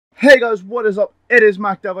Hey guys, what is up? It is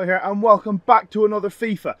MacDevil here and welcome back to another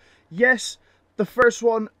FIFA. Yes, the first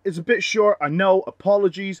one is a bit short, I know,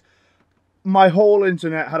 apologies. My whole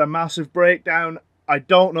internet had a massive breakdown. I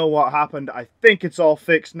don't know what happened. I think it's all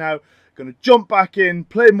fixed now. Gonna jump back in,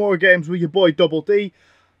 play more games with your boy Double D,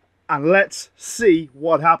 and let's see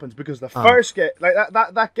what happens. Because the first game, like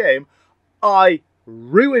that game, I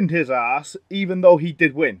ruined his ass even though he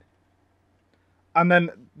did win. And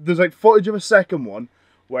then there's like footage of a second one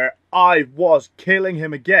where I was killing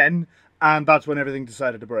him again, and that's when everything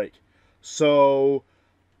decided to break. So,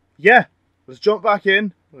 yeah, let's jump back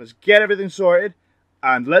in, let's get everything sorted,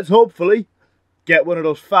 and let's hopefully get one of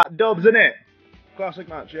those fat dubs in it. Classic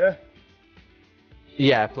match, yeah?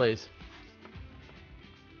 Yeah, please.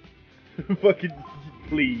 Fucking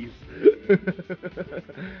please.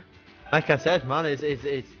 Like I said, man, it's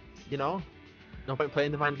you know, no point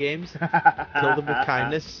playing the man games. Kill them with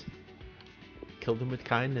kindness. Kill them with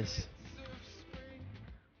kindness.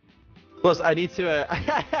 Plus, I need to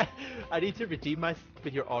I need to redeem myself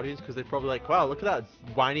with your audience because they're probably like, wow, look at that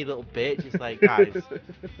whiny little bitch. It's like, guys,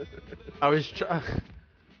 I was trying.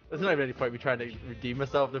 There's not even any point me trying to redeem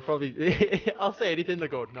myself. They're probably, I'll say anything. They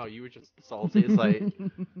go, no, you were just salty. It's like,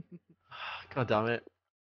 god damn it.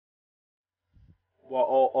 What,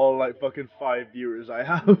 all like fucking 5 viewers I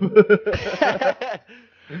have?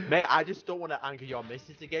 Mate, I just don't want to anger your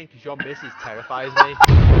missus again because your missus terrifies me.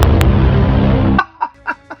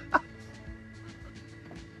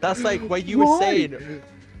 That's like when you were saying, in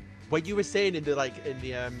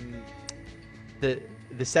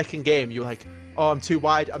the second game, you were like, oh, I'm too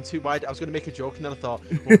wide. I was gonna make a joke and then I thought,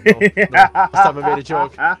 oh, no, this time I made a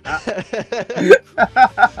joke.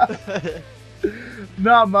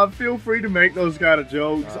 Nah, man, feel free to make those kind of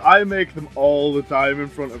jokes. I make them all the time in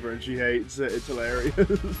front of her and she hates it. It's hilarious.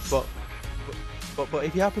 But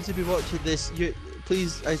if you happen to be watching this,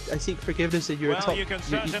 please, I seek forgiveness and you're a top,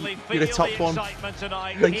 you're a top one.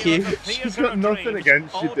 Thank you. She's got nothing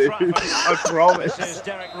against you, dude. I promise. This is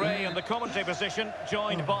Derek Ray in the commentary position,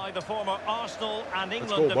 joined by the former Arsenal and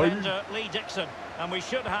England defender Lee Dixon. And we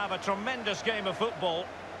should have a tremendous game of football.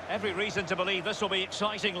 Every reason to believe this will be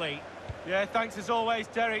exciting, Lee. Yeah, thanks as always,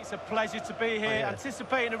 Derek. It's a pleasure to be here.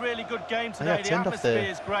 Anticipating a really good game today. The atmosphere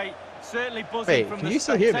is great. Certainly buzzing from the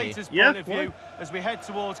spectators' point of view as we head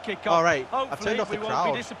towards kick-off. All right, hopefully we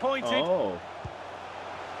won't be disappointed. Oh.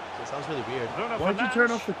 It sounds really weird. Why'd you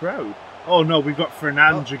turn off the crowd? Oh no, we've got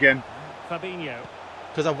Fernandes again. Fabinho.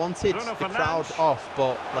 Because I wanted the crowd off,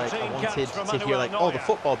 but like I wanted to hear like, oh, the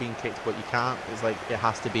football being kicked, but you can't. It's like it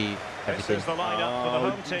has to be everything. This is the lineup for the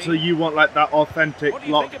home team. So you want like that authentic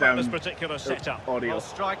lockdown this particular setup? Audio?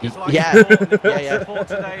 Yeah.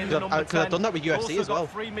 Because I've done that with UFC as well.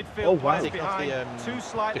 Oh wow! Taking off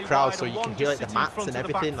the crowd so you can hear like the mats and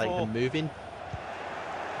everything, like them moving.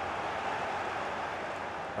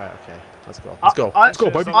 Right, okay, let's go. Let's go,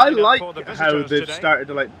 baby. I like how they've started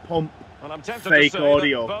to like pump fake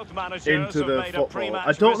audio into the football.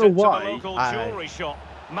 I don't know why.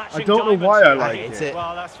 I don't know why I like it.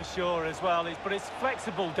 Well, that's for sure as well. But it's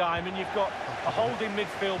flexible, Diamond. You've got a holding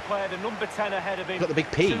midfield player, the number 10 ahead of him. Got the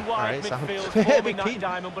big P. Two wide midfield forming that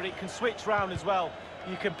Diamond, but it can switch round as well.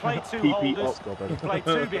 You can play two holders, play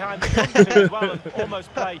two behind the front two as well, and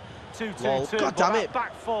almost play 2-2-2. God damn it!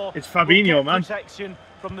 Back four. It's Fabinho, man. Protection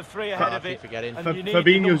from the three ahead of it.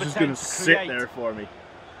 Fabinho's just going to sit there for me.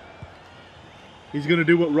 He's going to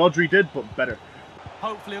do what Rodri did, but better.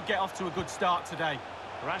 Hopefully he'll get off to a good start today.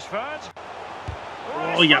 Rashford.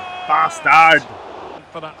 Oh, you bastard!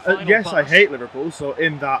 Yes, I hate Liverpool, so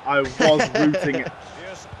in that I was rooting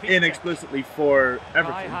inexplicitly for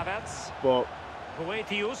Everton. But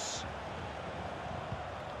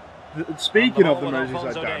speaking of the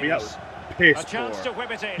Merseyside derby, that was piss poor.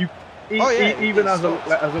 Even as a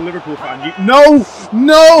Liverpool fan, no,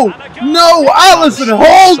 Alisson,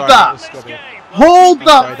 hold that! Hold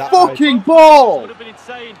that fucking ball!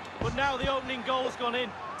 But now the opening goal's gone in.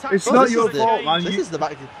 It's not your fault, man. This is the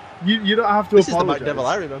back. You don't have to apologize. This is the MacDevil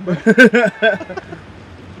I remember.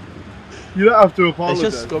 You don't have to apologize.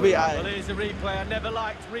 It's just scummy. Well, here's a replay. I never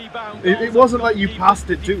liked rebound. It wasn't like you passed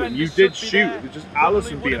it to him. You did shoot. It was just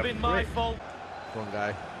Alisson being a prick. Wrong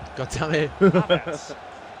guy. God damn it.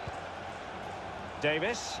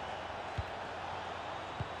 Davis.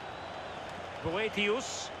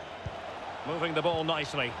 Boetius. Moving the ball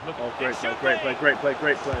nicely. Look, oh, great play. Great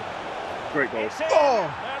goal. Oh!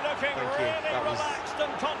 They're looking really relaxed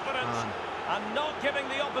and confident and not giving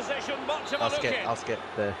the opposition much of a look in. I'll skip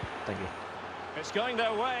the. Thank you. It's going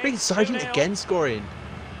their way. Big Sargent again scoring.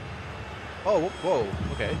 Oh, whoa,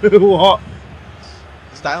 okay. What?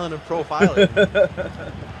 Styling and profiling.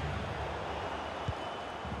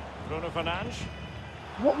 Bruno Fernandes.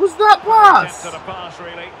 What was that pass? Attempted a pass,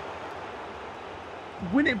 really.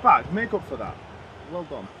 Win it back. Make up for that. Well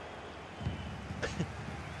done.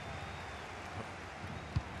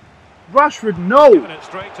 Rashford, no! Giving it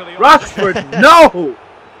straight to the Rashford, no!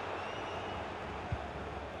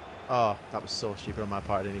 Oh, that was so stupid on my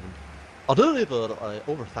part. I don't even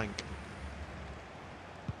overthink.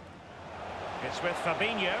 It's with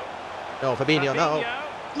Fabinho. No, Fabinho, no.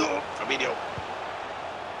 No, Fabinho.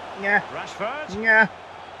 Yeah. Rashford. Yeah.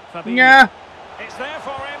 Fabinho. Yeah. It's there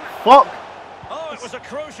for him. Fuck. Oh, it was a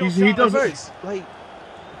crucial He does challenge. it. Like,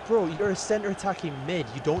 bro, you're a centre attacking mid.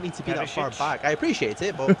 You don't need to be that far Perisic. back. I appreciate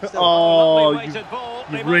it, but still. Oh, Lovely weighted ball.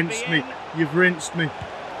 They you've might rinsed be me. in. You've rinsed me.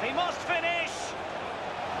 He must finish.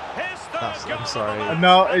 His third That's- goal I'm of sorry. the match,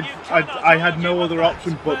 No, and you cannot I had argue no with other that.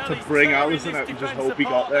 option but to Well, bring he's tearing Allison his out and just defence hope he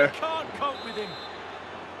got apart. there. They can't cope with him.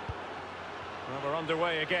 Well, we're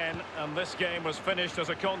underway again, and this game was finished as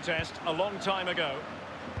a contest a long time ago.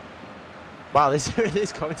 Wow, this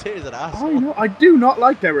commentator's an I asshole. know. I do not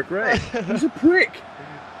like Derek Ray. He's a prick.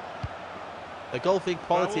 The golfing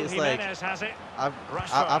quality Raúl is like Jimenez has it. I've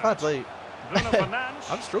Rashford. had like Bruno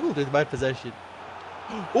Fernandes. I've struggled with my possession.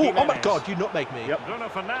 Oh my Jimenez. God! You nutmeg me. Yep. Bruno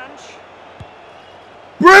Fernandes.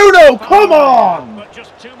 Bruno, come on! But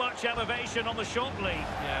just too much elevation on the short lead.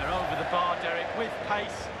 Yeah, over the bar, Derek, with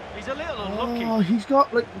pace. He's a little unlucky. Oh, he's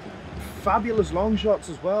got like fabulous long shots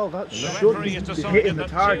as well. That The should referee be has hitting decided the that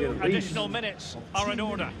target 2 at least. additional minutes are in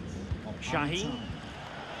order. Shaheen.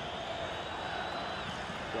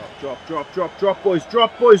 Drop, boys,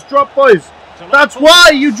 drop, boys. That's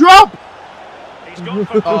why you drop. He's gone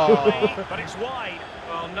for Oh. but it's wide.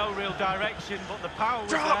 Well, no real direction, but the power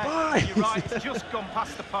was Drop there. by. You're right, it's just gone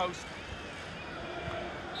past the post.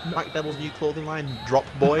 Mac Devil's new clothing line, drop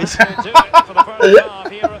boys. To do it for the first half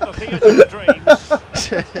here at the Theatre of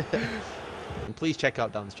Dreams. And please check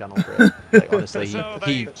out Dan's channel for it. Like, honestly, So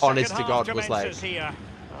he the honest to second God half was like, commences here,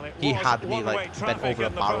 and it he was had me one-way like bent traffic over a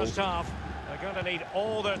in the barrel. first half. They're going to need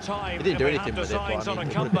all their time. he didn't do if they anything have with it, but designs I on mean, a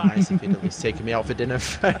it would have been comeback. nice if he'd at least taken me out for dinner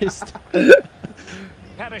first.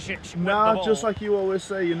 Perisic with the Nah, ball. just like you always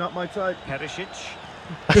say, you're not my type. Perisic.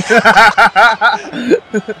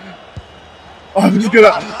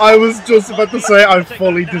 I was just about to say I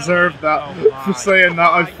fully deserved that. Oh For my. saying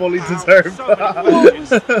that, I fully Wow, deserved so many that.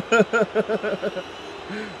 watches.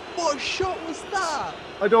 What shot was that?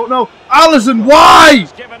 I don't know. Allison, why?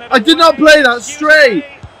 He's given it I did not away. play that Excuse straight. me.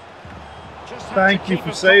 Just had Thank to you keep for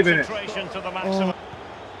his saving it. concentration to the maximum. Oh.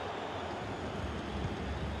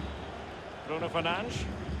 Bruno Fernandes.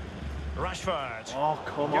 Rashford. Oh,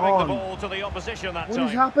 come Giving the on. ball to the opposition that What time.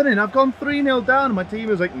 is happening? I've gone 3-0 down and my team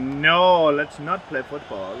is like, no, let's not play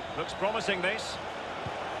football. Looks promising, this.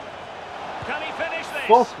 Can he finish this?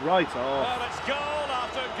 Fuck right off. Well, it's goal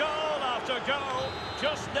after goal after goal.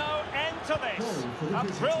 Just no end to this.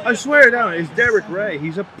 A brilliant I swear down, it's Derek Ray.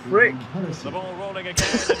 He's a prick. The ball rolling again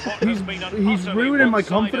in what has been an He's utterly ruining my one-sided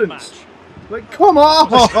confidence. match. Like, come on!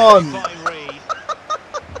 Fine read.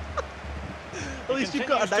 At least you've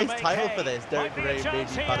got a continues to nice make title hay. for this. Derek Might be a Ray made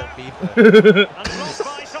chance me bad at here. FIFA. And blocked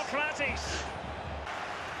by Socrates.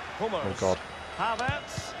 Hummels. Oh God.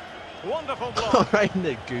 Havertz. Wonderful block. Right in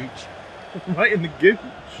the gooch. Right in the gooch.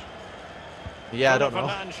 Yeah, I Bruno don't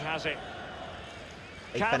know. Fernandes has it.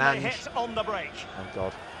 Hey, Can they Fernandes. hit on the break? Oh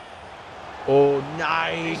God. Oh,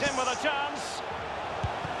 nice. He's in with a chance.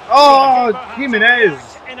 Oh, The keeper had to Jimenez!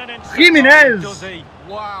 react in an instant. Jimenez! Does he?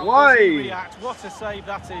 Wow, Why? does he react? What a save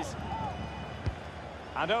that is.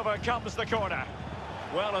 And over comes the corner.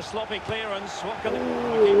 Well, a sloppy clearance. What can the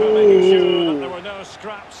keeper making sure that there were no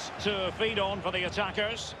scraps to feed on for the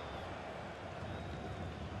attackers?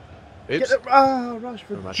 Oops. Get it, Never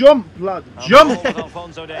Rashford. mind. Jump, lad. And Jump! the ball with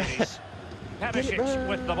Alphonso Davies. Perisic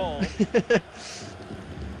with the ball.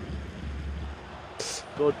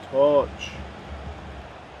 Good touch.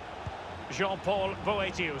 Jean-Paul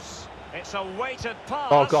Boetius. It's a weighted pass.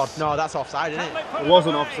 Oh God, no, that's offside, isn't Can they it? put It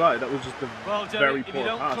wasn't away? offside. That was just a Well, very Derek, if you poor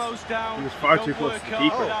don't pass. close down, He was far you too don't close work to the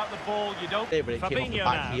hard keeper. without the ball, you don't. Yeah, but it came off the Fabinho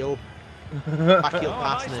back now. heel. Back heel Oh, passing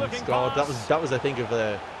nice and looking scored. pass. That was I think of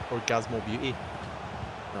the orgasmal beauty.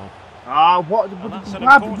 No. Ah, what? And that's an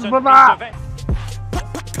Blah, important blah, blah. intervention.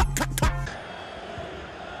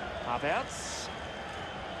 Havertz.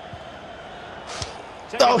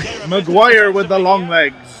 Oh, Taking care of Maguire business with the long defensively.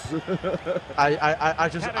 legs. I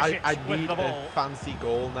Perisic with need the a ball. fancy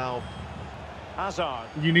goal now. Hazard.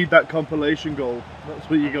 You need that compilation goal. That's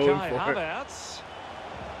what you're going Kai for. Havertz.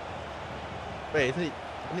 Wait, isn't it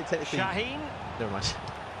technically? Shaheen. Never mind.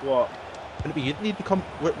 What? Wouldn't it be you that need the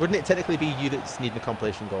wouldn't it technically be you that's need the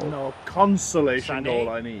compilation goal? No, consolation Sané. goal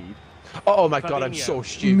I need. Oh my god, I'm so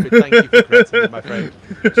stupid. Thank you for correcting me, my friend.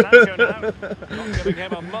 Sancho now, not giving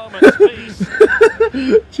him a moment's peace.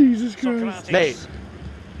 Jesus Christ.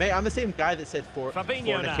 Mate, I'm the same guy that said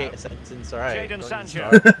fornicate a sentence, alright? Jadon Sancho.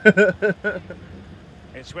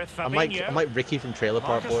 It's with Fabinho. I'm like Ricky from Trailer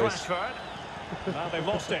Park Boys. Rashford. Now they've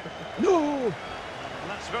lost it. No! And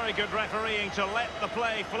that's very good refereeing to let the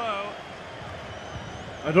play flow.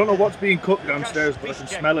 I don't know what's being cooked downstairs, but I can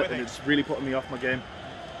smell it, and it's really putting me off my game.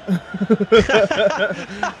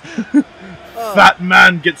 Fat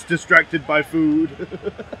man gets distracted by food.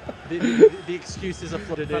 the excuses are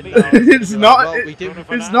flooded in. It's not. Well,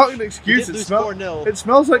 it's not an excuse. It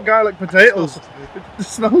smells like garlic potatoes. It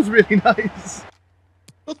smells really nice.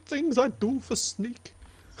 The things I do for sneak.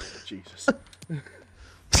 Jesus.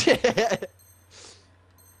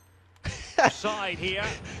 Side here.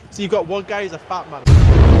 So you've got one guy who's a fat man,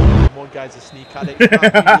 and one guy's a sneak addict.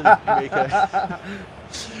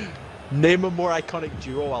 Name a more iconic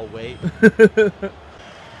duo. I'll wait.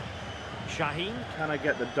 Shaheen. Can I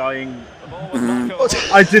get the dying?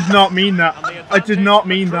 I did not mean that. I did not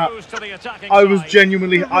mean that. I was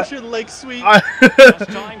genuinely. I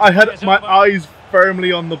had my eyes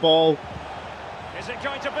firmly on the ball. Is it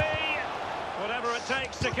going to be? Whatever it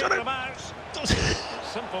takes to keep them out.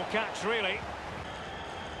 Simple catch, really.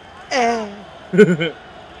 And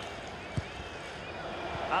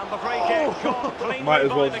the free kick caught cleanly. Might as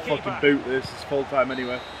well by the fucking keeper. boot this. It's full time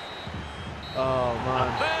anyway. Oh man.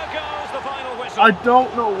 And there goes the final whistle. I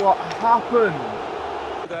don't know what happened.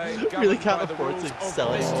 Really can't afford to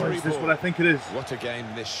sell it. Oh, is this what I think it is? What a game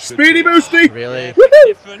this should Speedy be. Boosty! Really?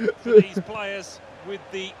 Different for these players with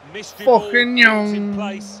the mystery ball Fucking in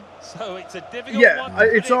place. So it's a difficult Yeah, one to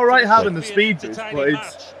it's predict. alright having the Should be speed an boost, entertaining but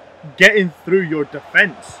it's match. getting through your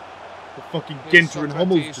defence. The fucking Ginter and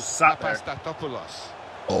Hummels just sat there.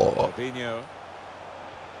 Oh. Fabinho.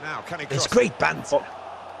 Now, can he cross? It's great banter.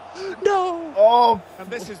 No! Oh, And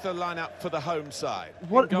this is the lineup for the home side.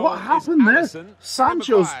 what In goal happened is there? Alisson.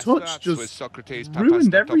 Sancho's Maguire touch starts just with Socrates,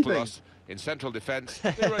 ruined Papastotopoulos everything. In central defence,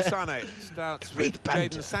 Leroy Sané starts with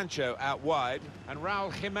banter. Jadon Sancho out wide, and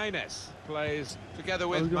Raul Jimenez plays together I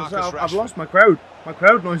was with gonna say, Marcus I've Rashford. lost my crowd. My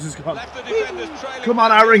crowd noise is gone. Left the defenders trailing Come on,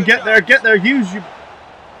 back Aaron, into get there, charge. get there, Hughes. You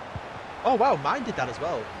Oh wow, mine did that as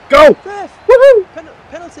well. go! Ref! Woohoo!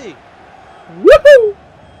 Penalty! Woohoo!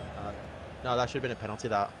 No, that should have been a penalty.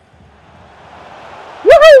 That.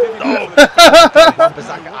 Woohoo! Wan-Bissaka Wants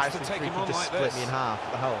to actually take him freaking on just like split this. me in half.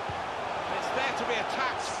 What the hell? It's there to be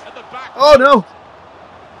attacked at the back. Oh no! And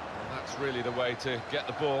that's really the way to get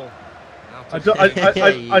the ball out I of don't,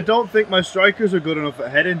 play. I don't think my strikers are good enough at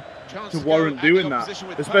heading Chance to go warrant at the doing that, opposition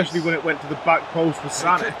with especially pace. when it went to the back post with He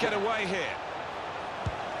Sané. could get away here.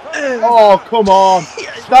 Oh, come on!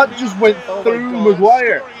 That just went through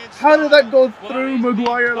Maguire. How did that go through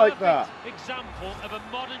Maguire like that? Example of a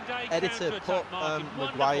modern-day Editor, put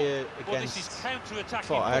Maguire against.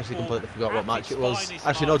 counter-attacking. Oh, I actually completely forgot what match it was.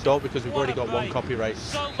 Actually, no, don't, because we've already got one copyright. Good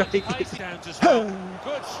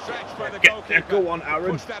stretch by the Get there, goalkeeper. go on,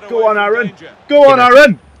 Aaron. Push that Go away on, from Aaron. danger. Go on,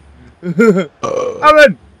 Aaron.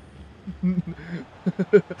 Aaron.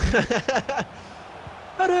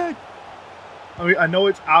 Aaron! I mean, I know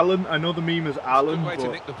it's Alan. I know the meme is Alan, Good way to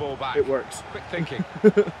but nick the ball back. it works. Quick thinking.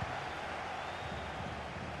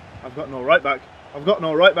 I've got no right back. I've got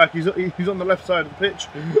no right back. He's on the left side of the pitch.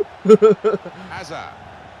 Hazard.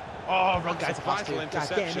 Oh, wrong That's guy's a a pass vital to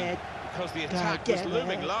interception because the attack was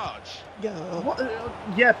looming large. What?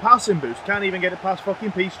 Yeah, passing boost. Can't even get it past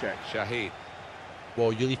fucking peace check. Shahid.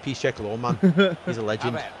 Whoa, you leave Peace Check alone, man. He's a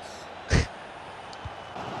legend. Havertz.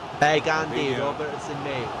 Big Andy Fabinho. Robertson,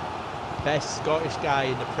 mate. Best Scottish guy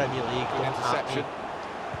in the Premier League. Good interception.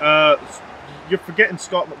 You're forgetting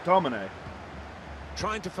Scott McTominay.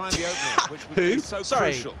 Trying to find the opening, which would Who? be so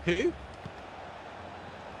Sorry, crucial. who?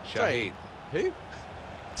 Shahid. Who?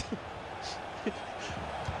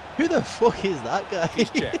 Who the fuck is that guy? Peace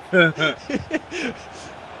check. Great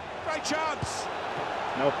chance.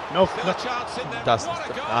 No. Still a chance in there. That's What a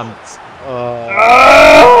goal.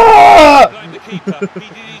 Blame the keeper. He did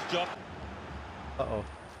his job. Uh-oh.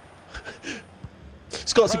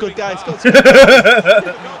 Scott's a good guy. Scott's a good The guy.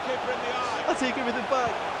 goalkeeper in the eye. I'll take everything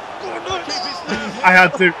back. Keep his nerve. I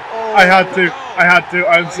had to.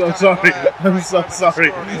 I'm so sorry. I'm so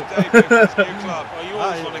sorry. Well, you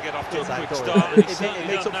always want to get off to a quick start. and he certainly It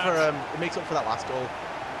makes done up that. for it makes up for that last goal.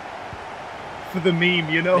 For the meme,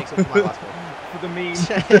 you know. Makes up for my last goal. For the meme.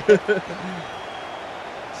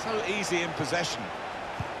 So easy in possession.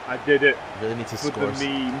 I did it. Really need to For score. the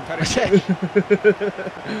meme. Perisic.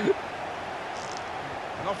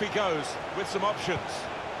 And off he goes with some options.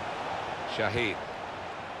 Shahid.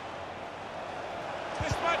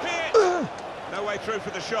 This might be it. No way through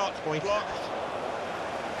for the shot. Point. Blocked.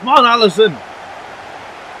 Come on, Alisson.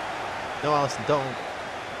 No, Alisson, don't.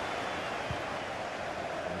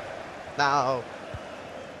 No.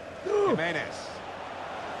 Jimenez.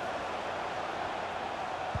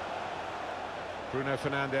 Bruno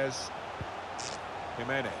Fernandes.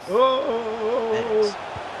 Jimenez. Oh,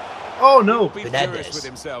 oh no. Be furious with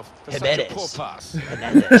himself for such a poor pass.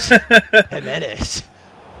 Jimenez. Jimenez.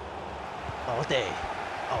 All day.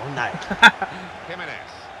 All night. Jimenez.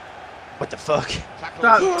 What the fuck?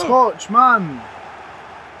 That touch, man.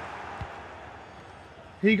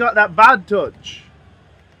 He got that bad touch.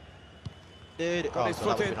 Dude, oh, so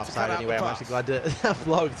that would have been offside anyway. I'm actually glad that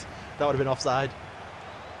vlogged. That would have been offside.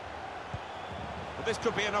 Well, this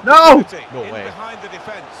could be an opportunity. No way. Behind the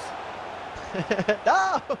defence.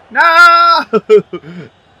 No! No!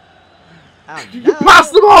 Oh, You no.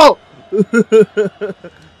 passed the ball!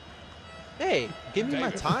 Hey, give me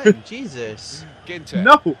my time, Jesus. Ginter.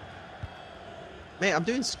 No! Mate, I'm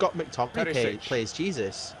doing Scott McTominay plays,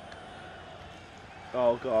 Jesus.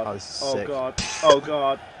 Oh god. Oh, this is Oh sick. god. Oh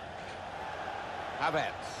god.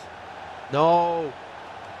 Havertz. No!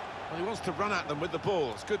 Well, he wants to run at them with the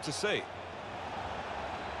ball. It's good to see.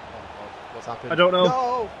 What's happened? I don't know.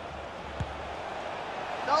 No!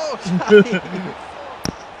 No!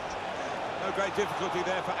 No great difficulty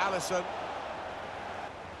there for Alisson.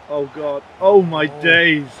 Oh god. Oh my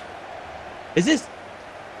days. Is this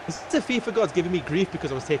the FIFA gods giving me grief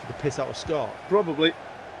because I was taking the piss out of Scott? Probably.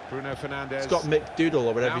 Bruno Fernandes. Scott McDoodle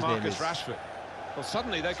or whatever Now his name Marcus is. Rashford. Well,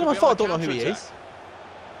 suddenly they could I be thought I on don't the know who he counter-attack. is.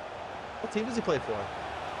 What team does he play for?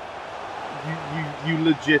 You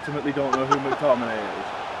legitimately don't know who McTominay is.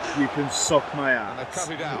 You can suck my And they've ass.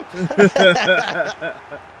 cut it out.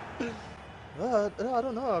 No, I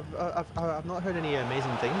don't know. I've not heard any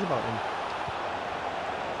amazing things about him.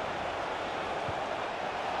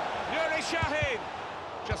 Yuri Sahin.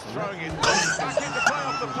 Just throwing it back into play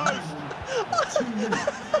off the post.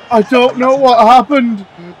 I don't know what happened.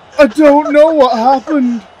 I don't know what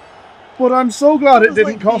happened. But I'm so glad it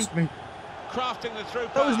didn't cost me. Crafting the through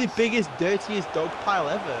pass. That was the biggest, dirtiest dog pile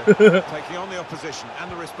ever. Taking on the opposition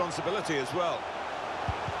and the responsibility as well.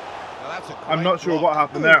 Well, that's a I'm great not sure block. what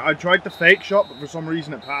happened there. I tried the fake shot, but for some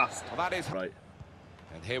reason it passed. Well, that is Right.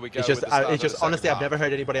 And here we go. It's just, with the start of the honestly, second I've never half.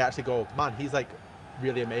 heard anybody actually go, man, he's like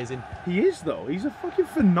really amazing. He is though. He's a fucking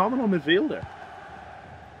phenomenal midfielder.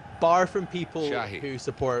 Bar from people Shahi. who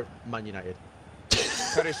support Man United.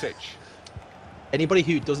 Perisic. Anybody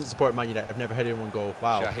who doesn't support Man United, I've never heard anyone go,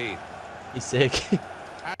 wow, Shahin. he's sick.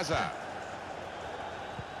 Hazard.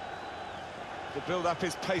 The build-up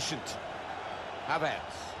is patient.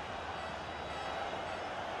 Havertz.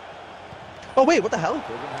 Oh wait, what the hell?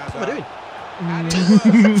 Jordan What am I doing?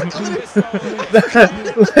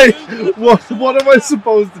 Like, what am I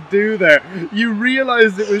supposed to do there? You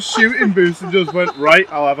realised it was shooting boost and just went, right,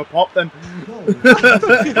 I'll have a pop then.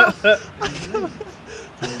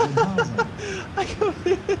 I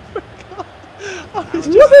completely forgot. I was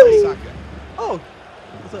Aaron just Wan-Bissaka. oh,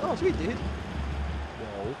 I was like, oh sweet dude.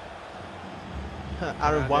 Whoa.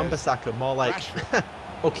 Aaron Wan-Bissaka, more like, Rashford.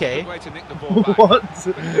 okay, Good way to nick the ball back. What?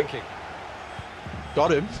 Good thinking.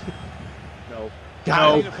 got him. No.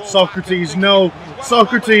 Got No. him. Socrates, no.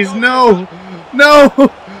 Socrates, no. No.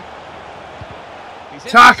 He's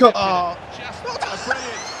Tackle. intercepted it. Oh. Just a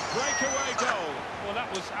brilliant breakaway goal. Well, that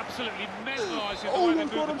was absolutely mesmerising the Oh way my they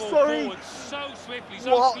moved God, the I'm ball sorry. forward so swiftly,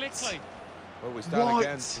 so What? slickly. Well, we start What?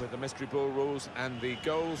 again with the mystery ball rules and the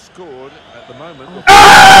goal scored at the moment.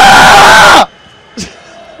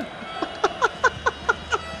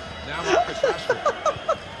 Now Marcus Rashford.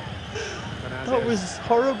 That Fernandes. was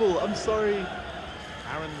horrible. I'm sorry.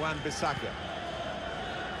 Aaron Wan-Bissaka.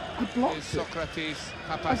 I blocked Is it. Socrates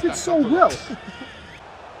I did so well.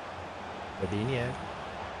 Fabinho.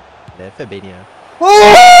 Le Fabinho.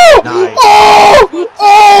 Oh! Nice. Oh!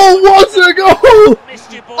 Oh! What a goal!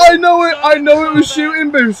 Missed your ball. I know it. I know it was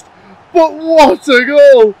shooting boost, but what a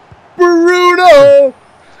goal, Bruno!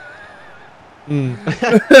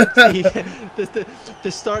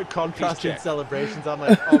 To start contrasting celebrations, I'm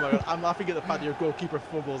like, oh my god, I'm laughing at the fact that your goalkeeper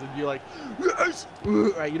fumbles and you're like, yes!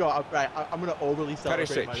 Right, you know, I'm gonna overly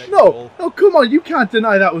celebrate my Perisic. next No, goal. no, come on, you can't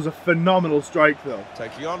deny that was a phenomenal strike, though.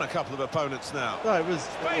 Taking on a couple of opponents now. No, it was.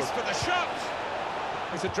 Space for the shot.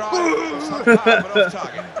 It's a drive. Some power, but off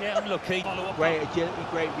target. Yeah, unlucky. Follow-up. Great agility,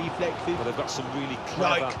 great reflexes. But they've got some really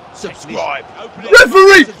clever Like, subscribe. Opening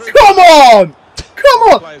Referee, come on! Come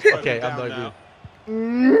on! Players Hit- broken Okay, I'm down not now.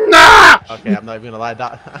 even. Nah! Okay, I'm not even gonna lie.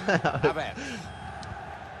 That. Havertz.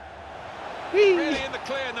 Really in the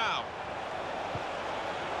clear now.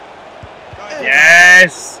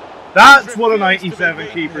 Yes! That's what a 97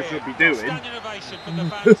 keeper should be doing. Standing celebration from the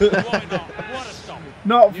fans. Why not? What a stop.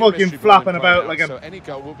 Not fucking flapping about like a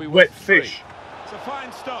wet fish. It's a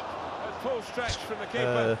fine stop at full stretch from the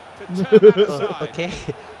keeper to turn that aside. Okay.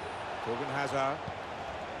 Torgan Hazard.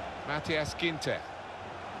 Matthias Ginter.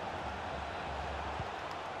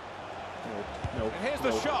 No, and here's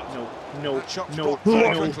the shot. No, That shot's no, blocked very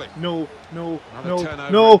no, quickly. no, Another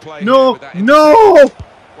turnover no, in play here no, with that no!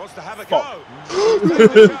 Wants to have a Fuck. go. He's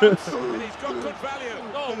taken a chance, and he's got good value.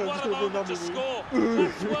 Oh, what a moment to score.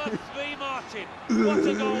 That's worth 3, Martin. What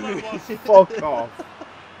a goal that was. Fuck off.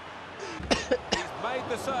 He's made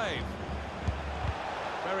the save.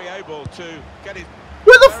 Very able to get his...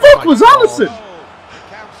 Where the fuck was Allison?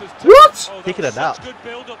 What? Oh, Picking it up. Good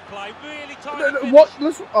build-up play. Really tight. What?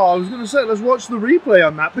 I was going to say, let's watch the replay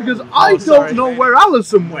on that because I don't know where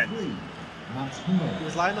Allison went. He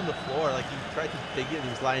was lying on the floor, like he tried to dig it and he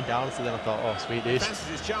was lying down, so then I thought, oh, sweet dude. Fancies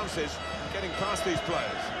his chances of getting past these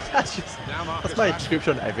players. That's just, that's my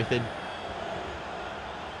description on everything.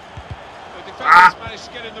 The defenders managed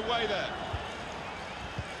to get in the way there.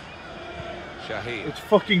 Shaheen. It's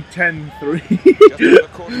fucking 10-3. Just over a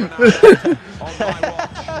quarter of an hour on my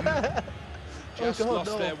watch. Just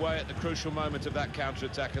lost their way at the crucial moment of that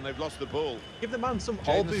counter-attack, and they've lost the ball. Give the man some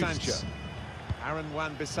Jadon boosts. Sancho. Aaron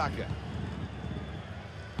Wan-Bissaka.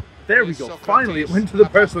 There we go. Finally, it went to the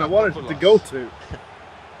person I wanted it to go to.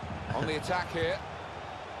 On the attack here.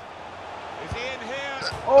 Is he in here?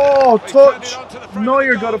 Oh, touch!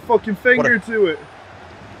 Neuer got a goal. fucking finger to it.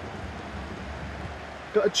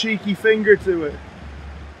 Got a cheeky finger to it.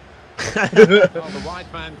 Well, the wide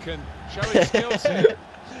man can show his skills here.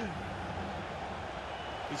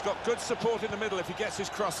 He's got good support in the middle if he gets his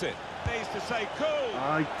cross in. Needs to say cool.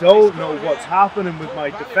 I don't know what's happening with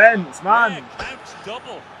my defence, man. Counts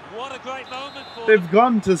double. What a great moment for They've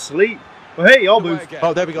gone to sleep. But hey, all boost.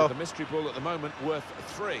 Oh, there we go. The mystery ball at the moment worth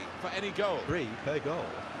 3 for any goal. 3 per goal.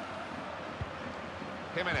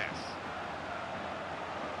 Jimenez.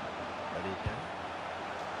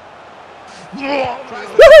 Yeah,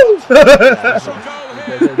 Woo! there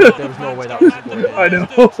was no way that was going. I know.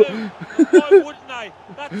 Why wouldn't they?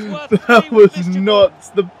 That's worth 3 That with was Mr. nuts.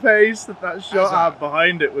 The pace that that shot had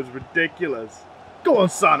behind it was ridiculous. Go on,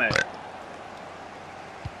 Sané.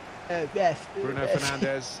 Bruno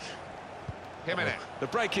Fernandes. Jimenez. The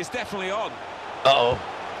break is definitely on. Uh-oh.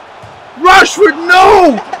 Rashford,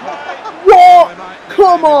 no! What?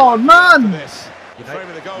 Come on, man! The frame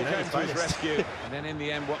of the goal came to his rescue, and then in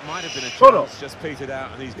the end, what might have been a Shut up. chance just petered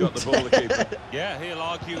out, and he's got the ball, the keeper. Yeah, he'll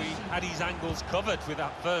argue he had his angles covered with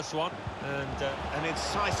that first one. And An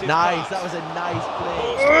incisive Nice, pass. that was a nice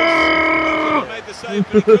play. He made the save,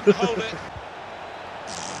 but he couldn't hold it.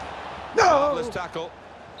 No! Marvellous tackle.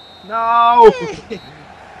 No!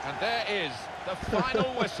 And there is the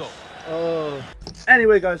final whistle. Oh.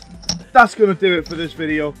 Anyway, guys, that's going to do it for this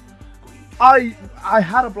video. I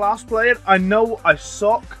had a blast playing. I know I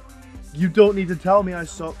suck. You don't need to tell me I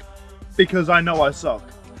suck, because I know I suck.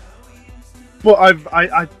 But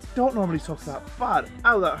I don't normally suck that bad.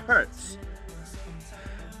 Ow, that hurts.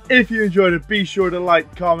 If you enjoyed it, be sure to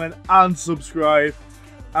like, comment, and subscribe.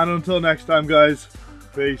 And until next time, guys,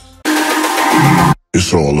 peace.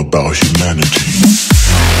 It's all about humanity.